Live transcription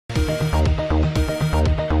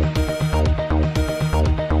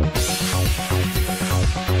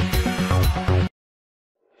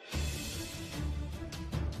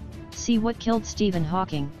See what killed Stephen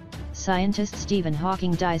Hawking. Scientist Stephen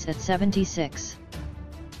Hawking dies at 76.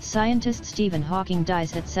 Scientist Stephen Hawking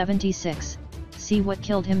dies at 76. See what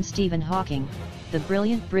killed him. Stephen Hawking, the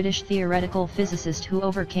brilliant British theoretical physicist who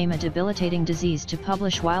overcame a debilitating disease to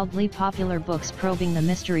publish wildly popular books probing the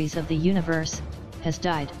mysteries of the universe, has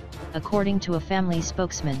died, according to a family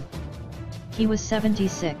spokesman. He was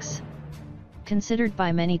 76. Considered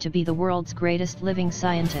by many to be the world's greatest living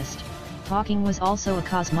scientist, Hawking was also a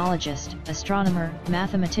cosmologist, astronomer,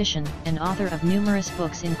 mathematician, and author of numerous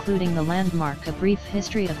books including the landmark A Brief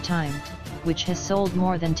History of Time, which has sold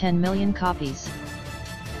more than 10 million copies.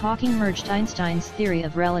 Hawking merged Einstein's theory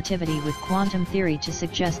of relativity with quantum theory to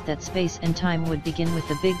suggest that space and time would begin with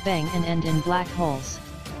the Big Bang and end in black holes.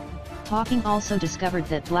 Hawking also discovered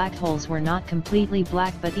that black holes were not completely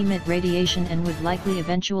black but emit radiation and would likely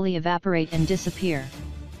eventually evaporate and disappear.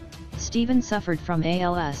 Stephen suffered from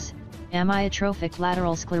ALS, amyotrophic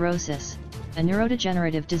lateral sclerosis, a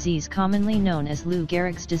neurodegenerative disease commonly known as Lou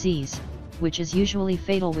Gehrig's disease, which is usually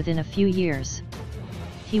fatal within a few years.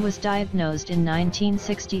 He was diagnosed in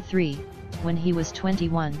 1963, when he was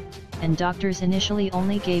 21, and doctors initially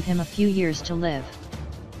only gave him a few years to live.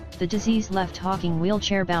 The disease left Hawking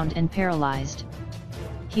wheelchair-bound and paralyzed.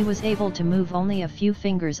 He was able to move only a few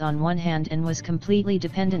fingers on one hand and was completely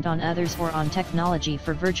dependent on others or on technology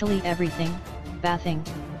for virtually everything: bathing,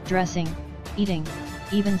 dressing, eating,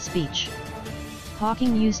 even speech.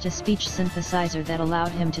 Hawking used a speech synthesizer that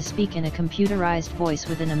allowed him to speak in a computerized voice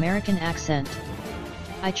with an American accent.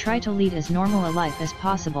 "I try to lead as normal a life as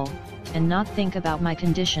possible, and not think about my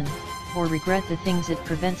condition, or regret the things it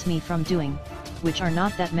prevents me from doing, which are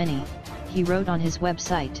not that many," he wrote on his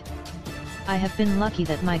website. "I have been lucky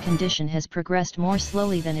that my condition has progressed more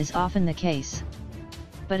slowly than is often the case.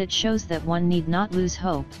 But it shows that one need not lose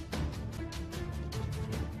hope.